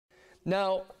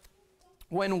Now,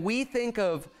 when we think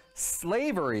of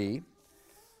slavery,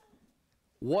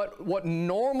 what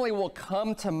normally will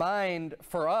come to mind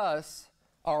for us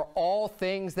are all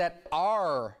things that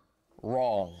are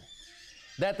wrong,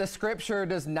 that the scripture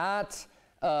does not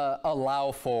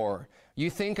allow for. You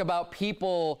think about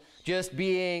people just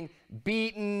being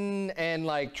beaten and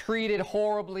like treated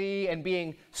horribly and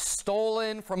being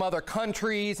stolen from other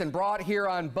countries and brought here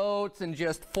on boats and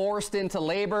just forced into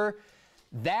labor.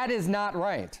 That is not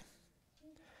right.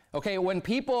 Okay, when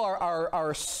people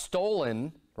are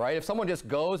stolen, right? If someone just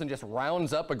goes and just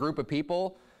rounds up a group of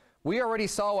people, we already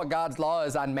saw what God's law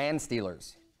is on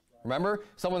man-stealers. Remember?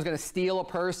 Someone's going to steal a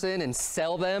person and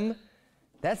sell them.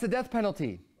 That's the death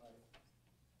penalty.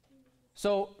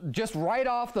 So just right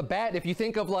off the bat, if you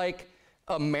think of like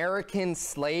American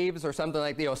slaves or something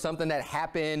like, something that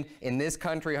happened in this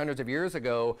country hundreds of years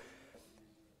ago,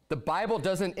 the Bible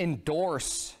doesn't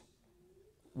endorse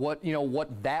what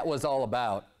that was all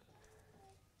about.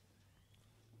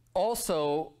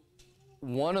 Also,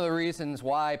 one of the reasons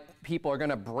why people are going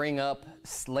to bring up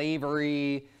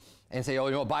slavery and say,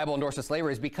 the Bible endorses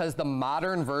slavery is because the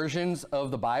modern versions of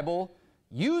the Bible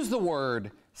use the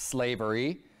word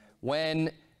slavery when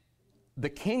the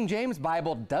King James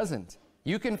Bible doesn't.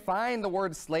 You can find the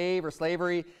word slave or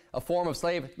slavery, a form of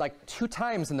slave, like 2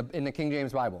 times in the King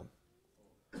James Bible.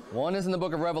 One is in the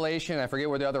book of Revelation. I forget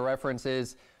where the other reference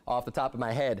is off the top of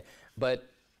my head, but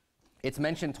it's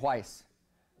mentioned twice.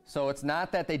 So it's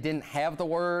not that they didn't have the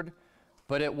word,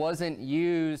 but it wasn't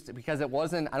used because I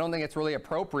don't think it's really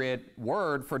appropriate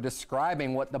word for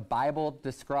describing what the Bible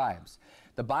describes.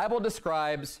 The Bible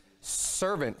describes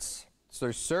servants. So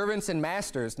there's servants and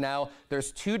masters. Now,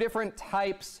 there's 2 different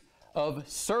types of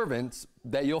servants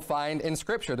that you'll find in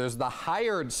Scripture. There's the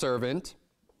hired servant,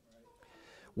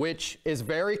 which is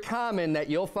very common that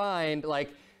you'll find,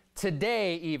 like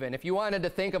today even. If you wanted to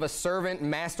think of a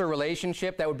servant-master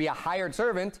relationship, that would be a hired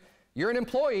servant. You're an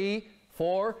employee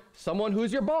for someone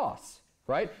who's your boss,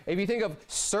 right? If you think of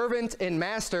servant and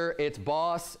master, it's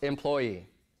boss, employee,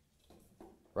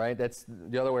 right? That's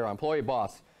the other way around, employee,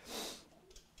 boss.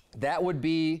 That would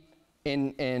be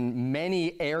in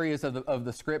many areas of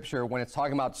the scripture when it's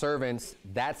talking about servants.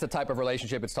 That's the type of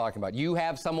relationship it's talking about. You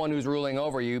have someone who's ruling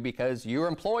over you because you're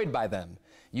employed by them.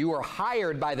 You are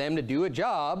hired by them to do a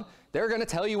job. They're going to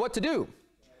tell you what to do.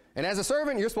 And as a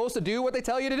servant, you're supposed to do what they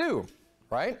tell you to do,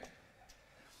 right?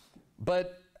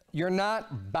 But you're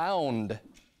not bound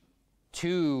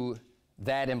to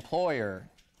that employer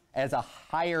as a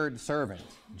hired servant.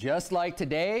 Just like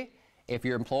today, if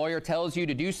your employer tells you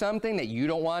to do something that you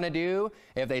don't want to do,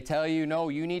 if they tell you, no,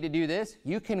 you need to do this,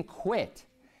 you can quit.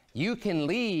 You can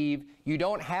leave. You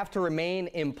don't have to remain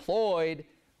employed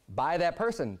by that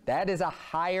person. That is a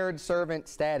hired servant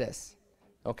status.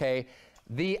 Okay?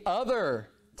 The other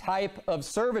type of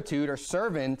servitude or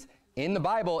servant in the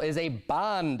Bible is a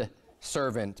bond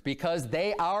servant because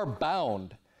they are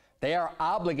bound. They are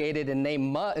obligated and they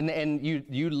and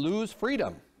you lose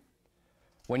freedom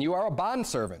when you are a bond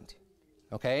servant.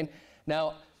 Okay?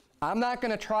 Now, I'm not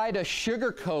going to try to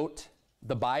sugarcoat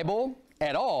the Bible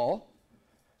at all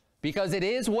because it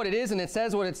is what it is and it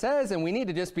says what it says, and we need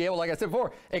to just be able, like I said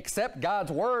before, accept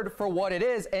God's word for what it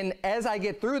is. And as I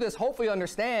get through this, hopefully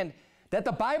understand that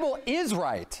the Bible is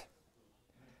right.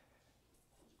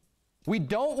 We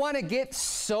don't want to get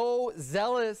so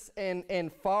zealous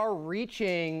and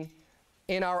far-reaching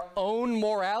in our own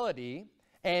morality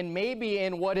and maybe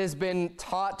in what has been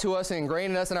taught to us and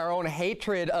ingrained in us in our own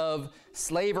hatred of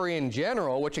slavery in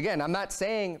general, which again, I'm not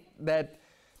saying that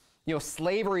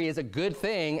slavery is a good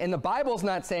thing, and the Bible's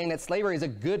not saying that slavery is a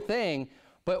good thing,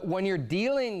 but when you're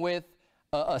dealing with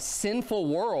a sinful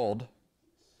world,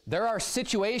 there are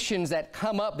situations that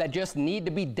come up that just need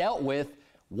to be dealt with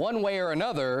one way or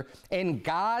another, and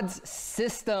God's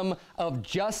system of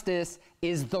justice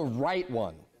is the right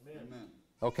one. Amen.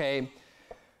 Okay?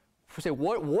 So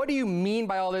what do you mean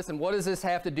by all this, and what does this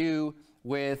have to do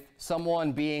with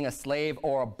someone being a slave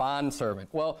or a bondservant?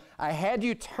 Well, I had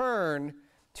you turn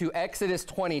to Exodus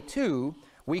 22.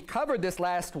 We covered this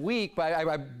last week, but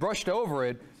I brushed over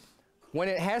it. When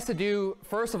it has to do,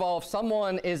 first of all, if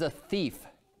someone is a thief,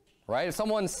 right? If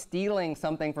someone's stealing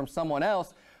something from someone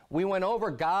else, we went over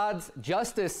God's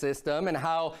justice system and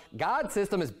how God's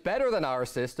system is better than our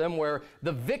system, where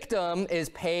the victim is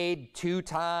paid 2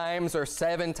 times or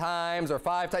 7 times or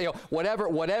 5 times,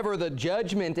 whatever the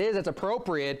judgment is that's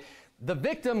appropriate. The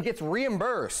victim gets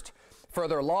reimbursed for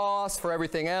their loss, for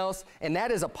everything else, and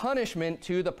that is a punishment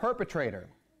to the perpetrator.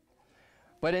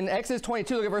 But in Exodus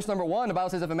 22, look at verse number 1, the Bible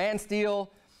says, if a man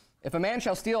steal If a man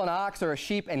shall steal an ox or a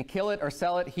sheep and kill it or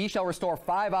sell it, he shall restore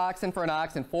 5 oxen for an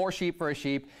ox and 4 sheep for a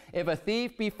sheep. If a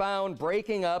thief be found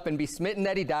breaking up and be smitten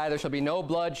that he die, there shall be no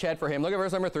blood shed for him. Look at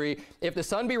verse number 3. If the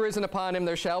sun be risen upon him,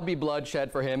 there shall be blood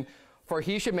shed for him, for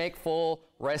he should make full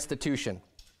restitution.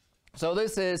 So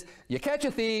this is, you catch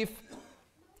a thief,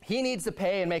 he needs to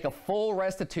pay and make a full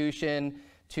restitution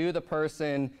to the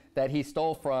person that he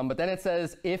stole from. But then it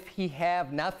says, if he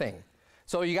have nothing.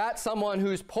 So you got someone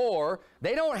who's poor,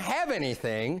 they don't have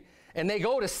anything, and they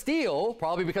go to steal,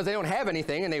 probably because they don't have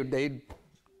anything, and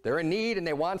they're in need, and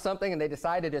they want something, and they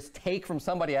decide to just take from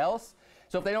somebody else.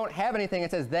 So if they don't have anything,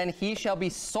 it says, then he shall be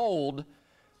sold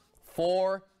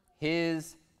for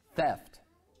his theft.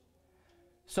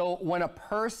 So when a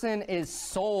person is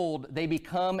sold, they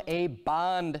become a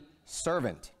bond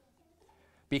servant.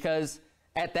 Because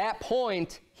at that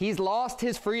point, he's lost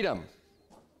his freedom.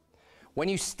 When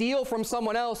you steal from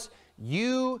someone else,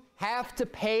 you have to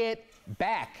pay it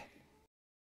back.